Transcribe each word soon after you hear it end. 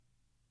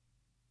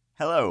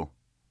Hello,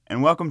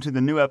 and welcome to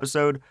the new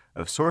episode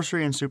of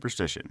Sorcery and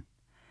Superstition,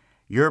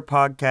 your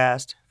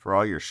podcast for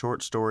all your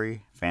short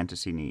story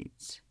fantasy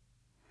needs.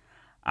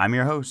 I'm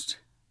your host,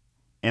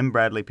 M.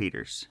 Bradley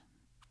Peters.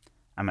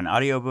 I'm an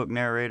audiobook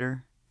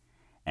narrator,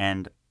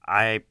 and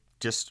I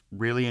just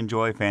really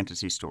enjoy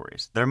fantasy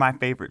stories. They're my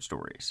favorite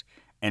stories,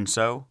 and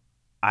so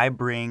I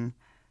bring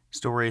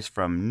stories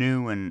from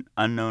new and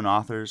unknown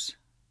authors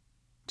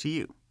to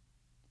you.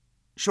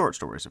 Short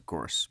stories, of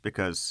course,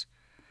 because,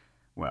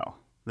 well,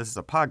 this is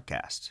a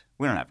podcast.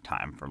 We don't have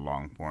time for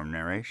long-form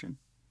narration.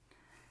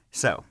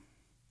 So,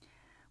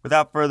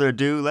 without further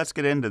ado, let's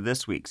get into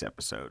this week's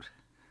episode.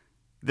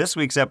 This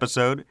week's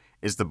episode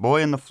is The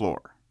Boy on the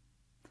Floor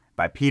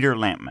by Peter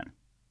Lampman.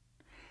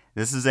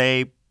 This is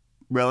a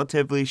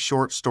relatively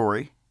short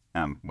story.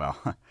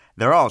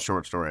 They're all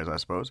short stories, I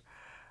suppose.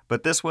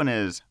 But this one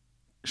is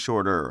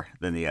shorter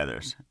than the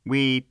others.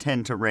 We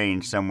tend to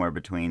range somewhere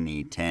between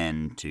the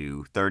 10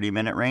 to 30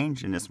 minute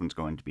range, and this one's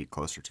going to be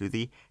closer to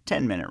the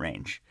 10-minute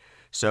range.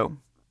 So,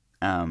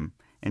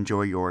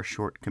 enjoy your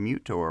short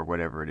commute or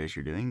whatever it is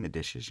you're doing, the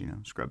dishes,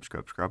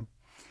 scrub,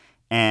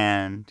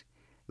 and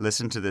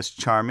listen to this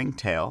charming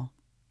tale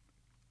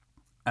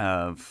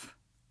of,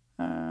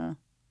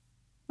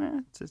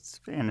 it's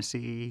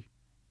fantasy,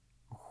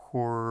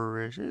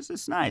 horror.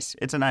 It's nice.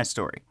 It's a nice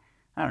story.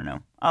 I don't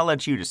know. I'll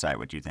let you decide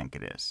what you think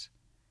it is.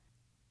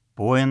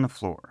 Boy on the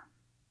floor.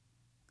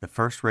 The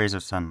first rays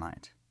of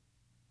sunlight.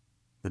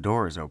 The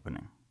door is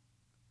opening.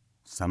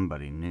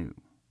 Somebody new.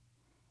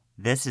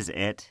 This is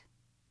it?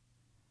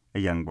 A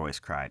young voice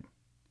cried.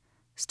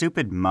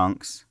 Stupid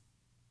monks.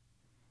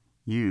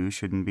 You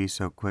shouldn't be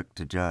so quick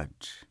to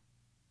judge.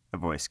 A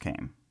voice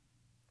came.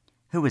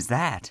 Who was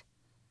that?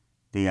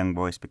 The young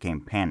voice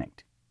became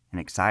panicked and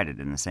excited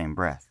in the same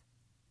breath.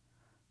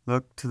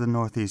 Look to the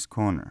northeast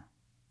corner,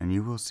 and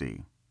you will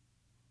see.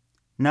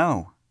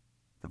 No.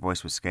 The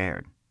voice was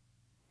scared.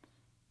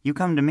 You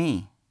come to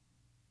me.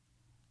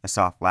 A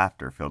soft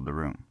laughter filled the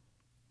room.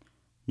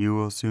 You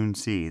will soon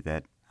see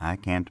that I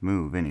can't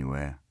move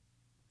anywhere.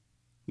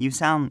 You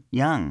sound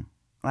young,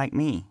 like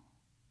me.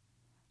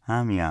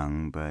 I'm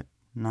young, but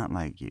not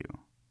like you.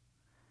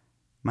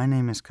 My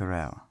name is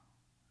Karel.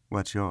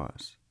 What's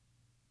yours?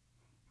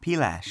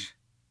 Pilash.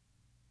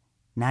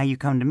 Now you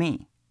come to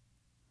me.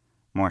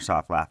 More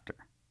soft laughter.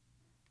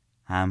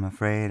 I'm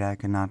afraid I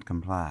cannot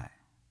comply.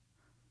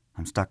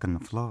 I'm stuck on the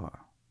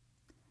floor.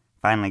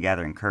 Finally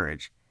gathering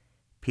courage,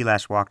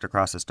 Pilash walked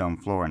across the stone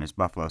floor in his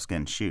buffalo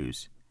skin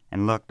shoes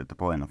and looked at the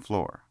boy on the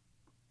floor.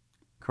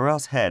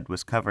 Karel's head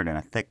was covered in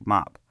a thick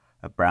mop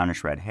of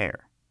brownish-red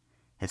hair,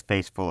 his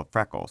face full of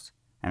freckles,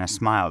 and a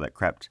smile that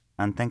crept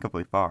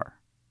unthinkably far.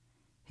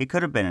 He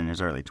could have been in his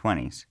early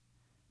 20s,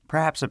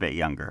 perhaps a bit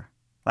younger,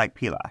 like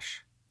Pilash.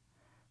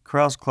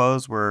 Karel's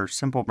clothes were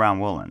simple brown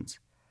woolens,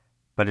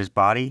 but his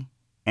body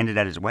ended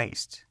at his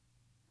waist.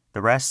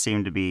 The rest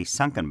seemed to be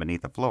sunken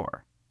beneath the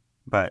floor,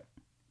 but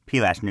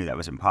Pilash knew that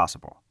was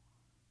impossible.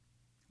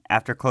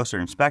 After closer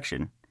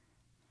inspection,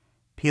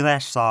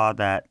 Pilash saw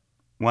that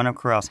one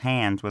of Karel's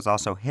hands was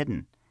also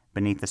hidden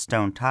beneath the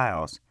stone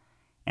tiles,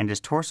 and his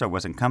torso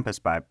was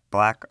encompassed by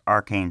black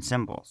arcane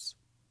symbols.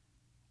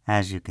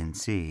 As you can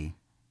see,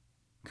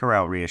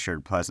 Karel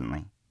reassured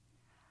pleasantly,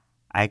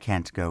 I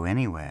can't go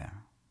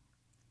anywhere.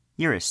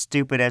 You're as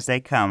stupid as they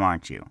come,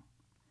 aren't you?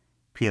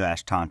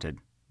 Pilash taunted,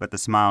 but the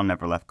smile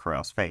never left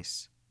Karel's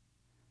face.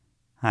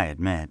 I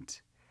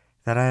admit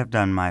that I have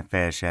done my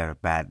fair share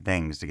of bad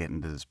things to get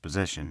into this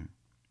position.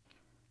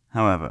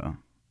 However,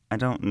 I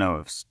don't know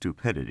if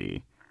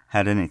stupidity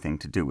had anything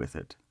to do with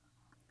it.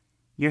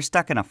 You're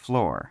stuck in a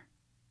floor,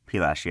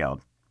 Pilash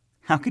yelled.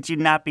 How could you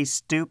not be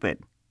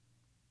stupid?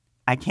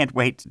 I can't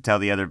wait to tell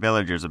the other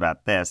villagers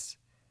about this.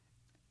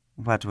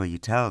 What will you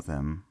tell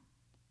them?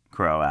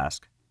 Karel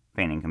asked,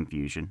 feigning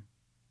confusion.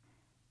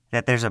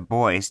 That there's a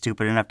boy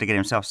stupid enough to get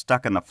himself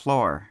stuck on the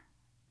floor.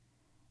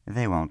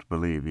 They won't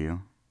believe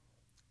you,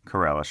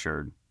 Karel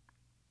assured.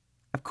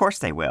 Of course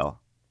they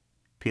will,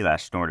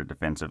 Pilash snorted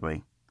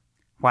defensively.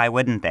 Why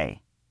wouldn't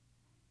they?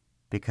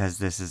 Because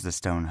this is the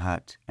stone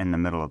hut in the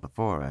middle of the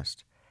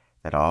forest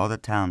that all the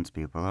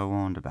townspeople are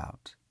warned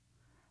about.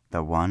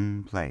 The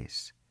one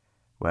place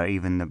where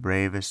even the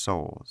bravest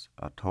souls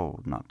are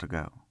told not to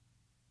go.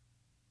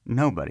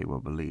 Nobody will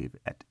believe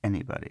at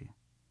anybody.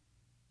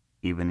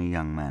 Even a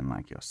young man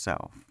like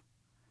yourself,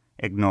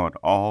 ignored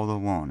all the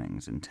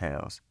warnings and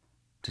tales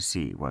to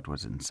see what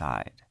was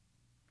inside.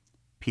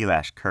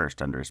 Pilash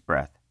cursed under his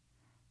breath.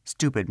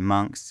 Stupid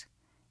monks.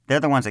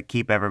 They're the ones that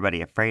keep everybody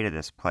afraid of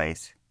this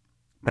place.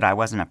 But I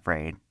wasn't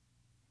afraid.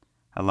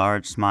 A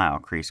large smile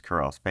creased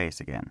Karel's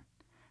face again,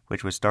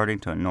 which was starting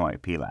to annoy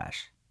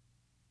Pilash.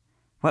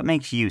 What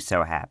makes you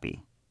so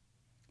happy?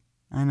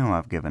 I know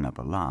I've given up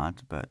a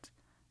lot, but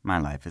my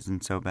life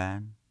isn't so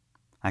bad.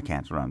 I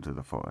can't run through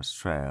the forest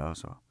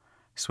trails or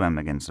swim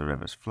against the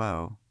river's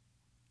flow.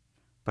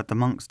 But the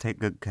monks take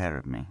good care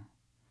of me.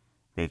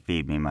 They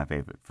feed me my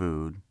favorite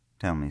food,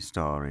 tell me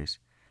stories,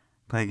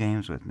 play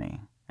games with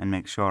me, and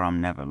make sure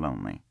I'm never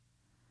lonely.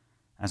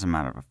 As a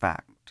matter of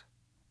fact,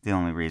 the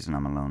only reason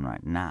I'm alone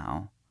right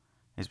now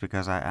is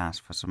because I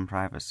asked for some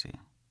privacy."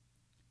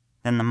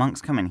 "Then the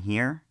monks come in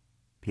here?"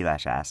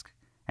 Pilash asked,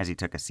 as he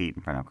took a seat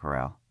in front of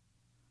Corel.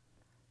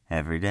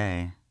 "Every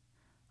day,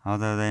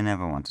 although they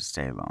never want to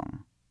stay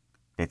long.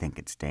 They think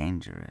it's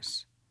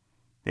dangerous.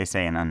 They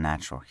say an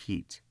unnatural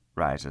heat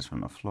rises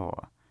from the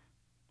floor,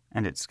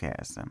 and it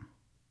scares them."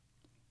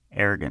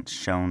 Arrogance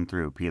shone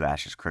through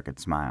Pilash's crooked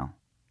smile.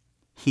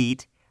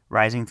 "Heat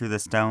rising through the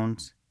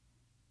stones?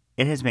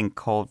 It has been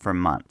cold for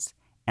months,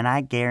 and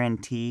I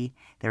guarantee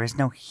there is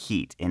no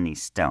heat in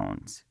these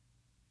stones."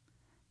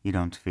 "You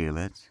don't feel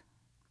it?"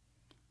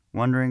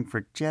 Wondering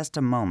for just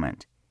a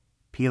moment,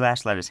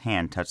 Pilash let his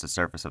hand touch the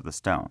surface of the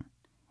stone,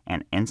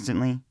 and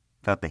instantly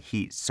felt the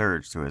heat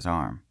surge through his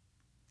arm.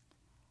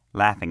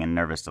 Laughing in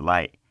nervous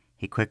delight,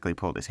 he quickly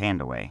pulled his hand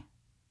away.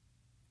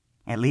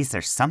 "At least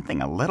there's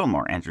something a little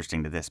more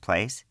interesting to this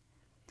place.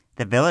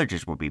 The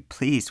villagers will be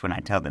pleased when I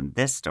tell them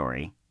this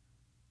story."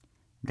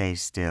 "They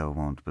still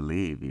won't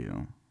believe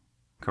you,"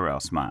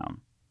 Corel smiled.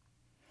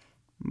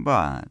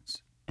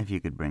 "But if you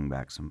could bring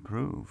back some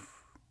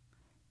proof."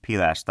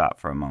 Pilash thought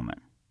for a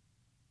moment.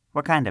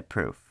 "What kind of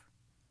proof?"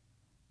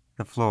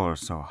 "The floor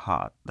is so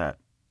hot that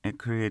it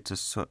creates a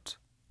soot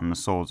on the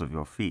soles of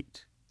your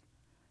feet.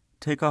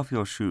 Take off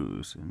your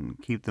shoes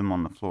and keep them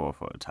on the floor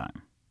for a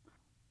time.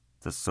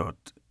 The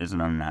soot is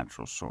an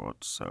unnatural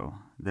sort, so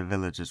the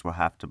villagers will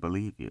have to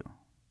believe you."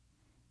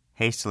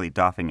 Hastily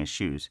doffing his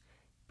shoes,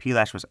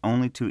 Pilash was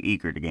only too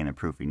eager to gain the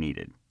proof he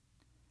needed.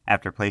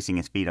 After placing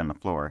his feet on the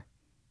floor,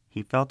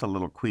 he felt a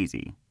little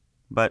queasy,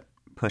 but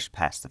pushed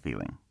past the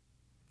feeling.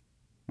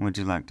 "Would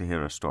you like to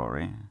hear a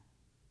story?"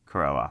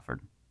 Corel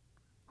offered.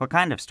 "What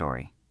kind of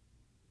story?"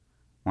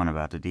 "One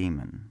about a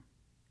demon."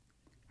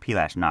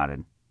 Pilash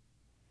nodded.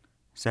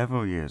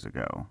 "Several years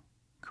ago,"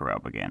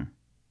 Corel began,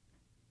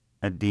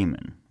 "a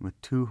demon with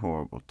 2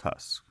 horrible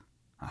tusks,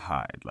 a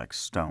hide like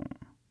stone,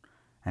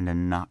 and a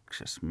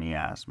noxious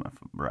miasma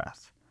for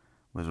breath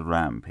was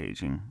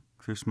rampaging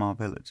through small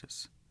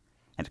villages.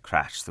 It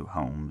crashed through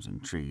homes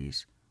and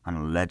trees on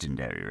a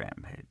legendary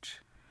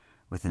rampage.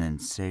 With an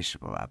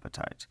insatiable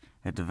appetite,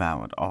 it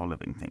devoured all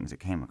living things it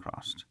came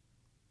across.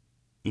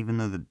 Even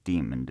though the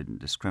demon didn't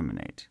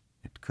discriminate,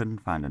 it couldn't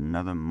find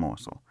another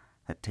morsel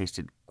that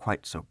tasted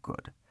quite so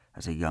good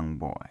as a young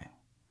boy.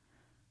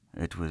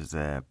 It was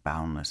their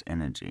boundless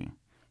energy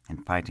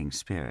and fighting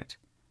spirit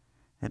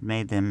that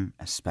made them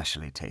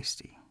especially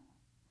tasty.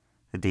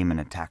 The demon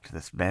attacked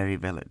this very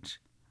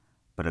village,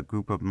 but a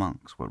group of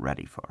monks were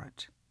ready for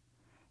it.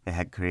 They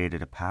had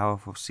created a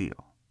powerful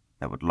seal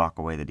that would lock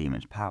away the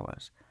demon's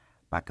powers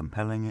by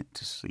compelling it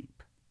to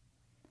sleep.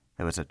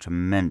 There was a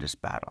tremendous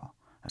battle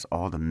as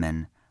all the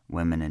men,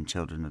 women, and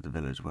children of the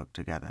village worked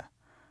together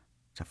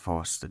to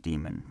force the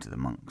demon to the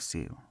monk's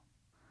seal.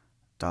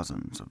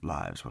 Dozens of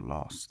lives were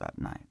lost that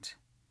night,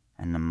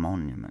 and the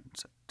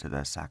monuments to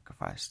their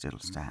sacrifice still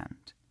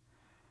stand,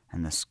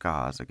 and the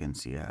scars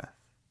against the earth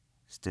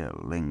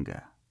still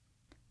linger.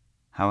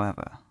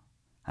 However,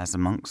 as the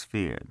monks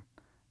feared,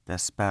 their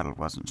spell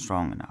wasn't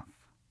strong enough.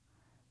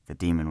 The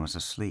demon was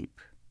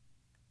asleep,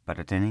 but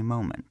at any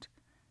moment,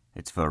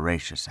 its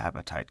voracious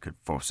appetite could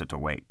force it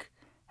awake,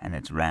 and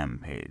its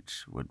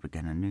rampage would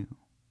begin anew.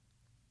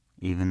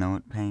 Even though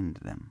it pained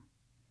them,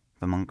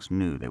 the monks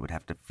knew they would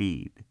have to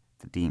feed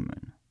the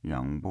demon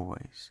young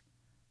boys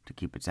to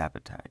keep its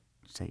appetite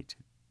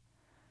sated.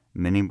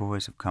 Many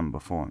boys have come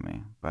before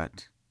me,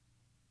 but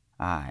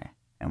I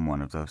am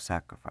one of those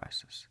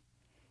sacrifices.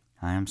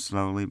 I am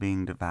slowly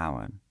being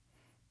devoured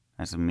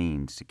as a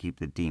means to keep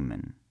the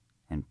demon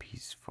in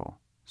peaceful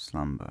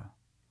slumber."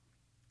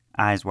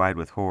 Eyes wide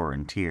with horror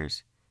and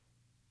tears,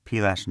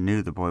 Pilash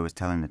knew the boy was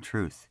telling the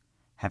truth,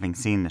 having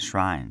seen the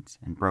shrines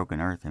and broken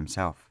earth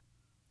himself.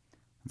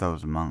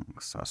 "Those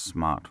monks are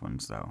smart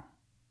ones, though,"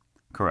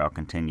 Corel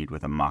continued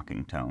with a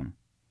mocking tone.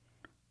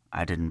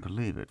 "I didn't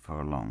believe it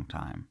for a long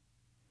time,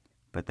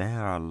 but they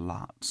are a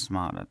lot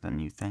smarter than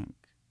you think.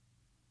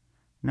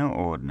 No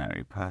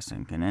ordinary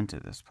person can enter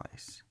this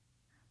place.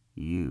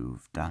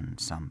 You've done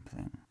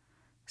something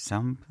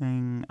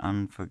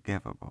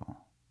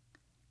unforgivable."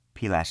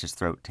 Pilash's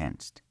throat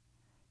tensed.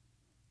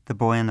 The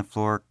boy on the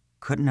floor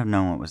couldn't have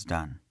known what was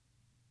done.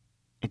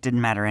 It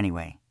didn't matter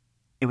anyway.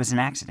 It was an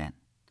accident.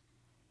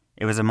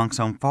 It was a monk's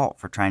own fault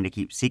for trying to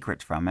keep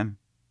secrets from him.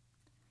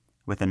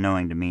 With a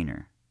knowing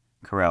demeanor,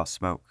 Corel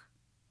spoke.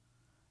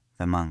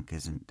 "The monk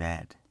isn't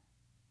dead.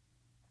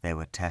 They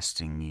were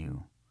testing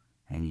you,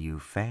 and you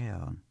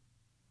failed.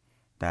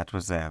 That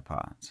was their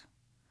part.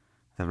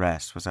 The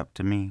rest was up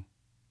to me."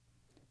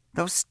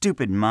 "Those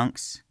stupid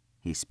monks,"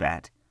 he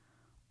spat.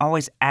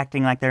 "Always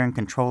acting like they're in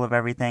control of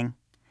everything.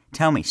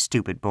 Tell me,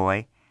 stupid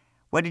boy,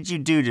 what did you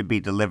do to be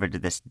delivered to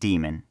this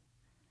demon?"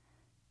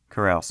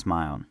 Corel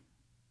smiled.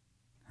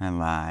 "I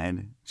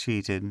lied,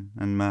 cheated,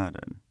 and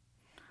murdered.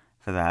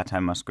 For that I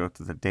must go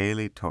through the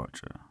daily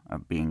torture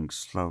of being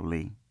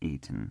slowly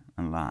eaten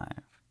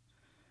alive.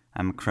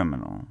 I'm a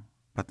criminal,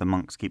 but the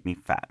monks keep me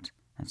fat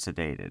and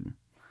sedated,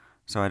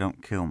 so I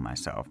don't kill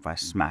myself by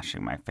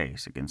smashing my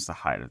face against the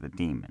hide of the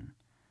demon,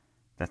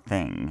 the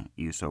thing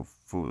you so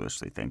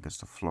foolishly think is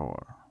the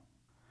floor.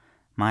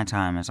 My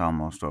time is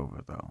almost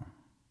over, though.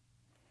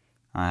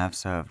 I have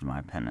served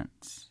my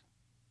penance,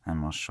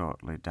 and will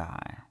shortly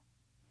die.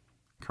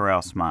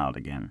 Corell smiled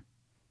again,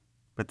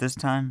 but this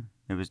time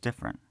it was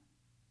different.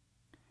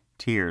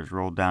 Tears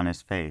rolled down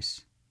his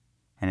face,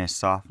 and his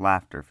soft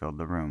laughter filled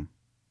the room.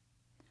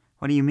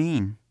 What do you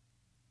mean?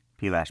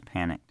 Pelash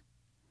panicked.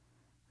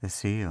 The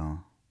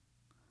seal,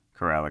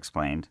 Corell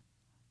explained,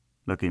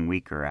 looking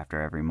weaker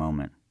after every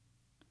moment.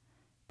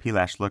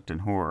 Pelash looked in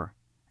horror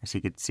as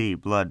he could see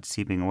blood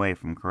seeping away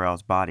from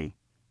Corell's body,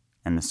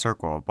 and the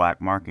circle of black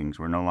markings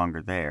were no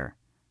longer there,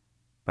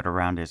 but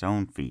around his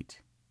own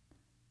feet.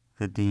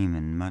 The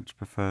demon much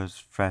prefers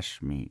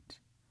fresh meat,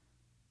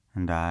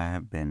 and I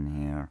have been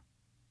here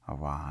a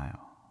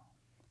while.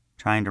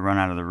 Trying to run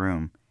out of the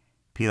room,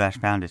 Pelash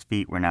found his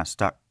feet were now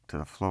stuck to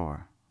the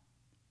floor.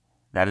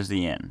 That is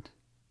the end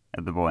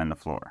of The Boy on the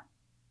Floor.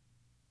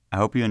 I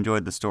hope you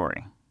enjoyed the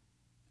story.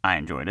 I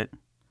enjoyed it.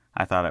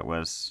 I thought it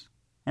was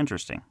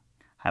interesting.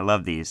 I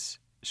love these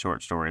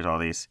short stories, all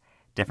these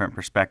different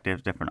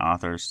perspectives, different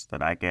authors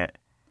that I get.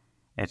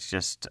 It's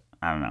just,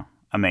 I don't know,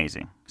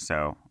 amazing.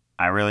 So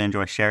I really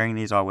enjoy sharing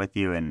these all with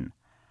you, and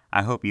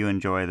I hope you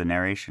enjoy the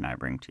narration I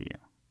bring to you.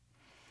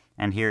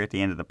 And here at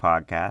the end of the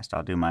podcast,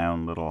 I'll do my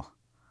own little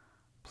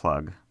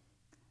plug.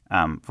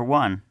 For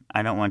one,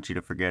 I don't want you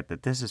to forget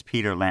that this is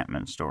Peter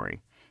Lampman's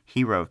story.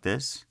 He wrote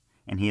this,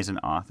 and he is an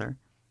author,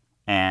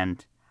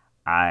 and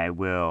I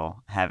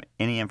will have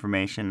any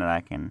information that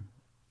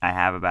I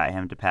have about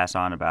him to pass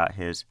on about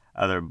his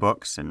other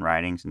books and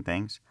writings and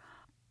things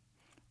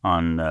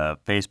on the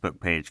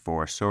Facebook page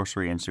for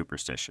Sorcery and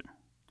Superstition.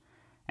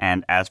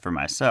 And as for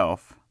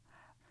myself,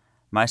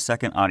 my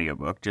second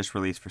audiobook just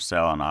released for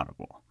sale on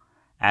Audible,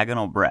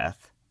 Agonal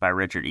Breath by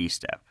Richard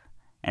Estep,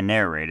 and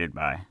narrated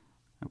by,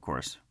 of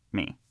course,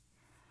 me,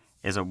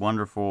 is a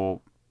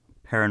wonderful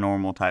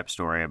paranormal type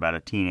story about a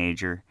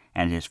teenager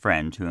and his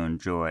friend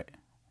who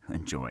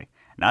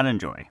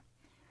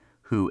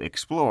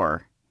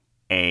explore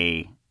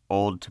a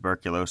old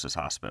tuberculosis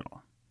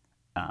hospital.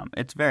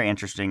 It's very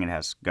interesting. It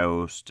has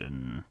ghosts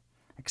and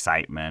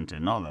excitement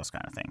and all those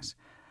kind of things.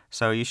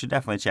 So you should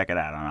definitely check it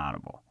out on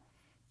Audible.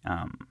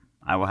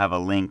 I will have a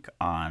link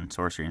on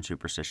Sorcery and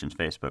Superstition's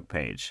Facebook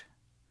page.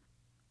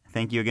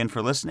 Thank you again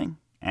for listening,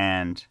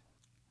 and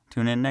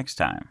tune in next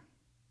time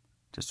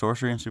to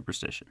Sorcery and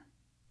Superstition.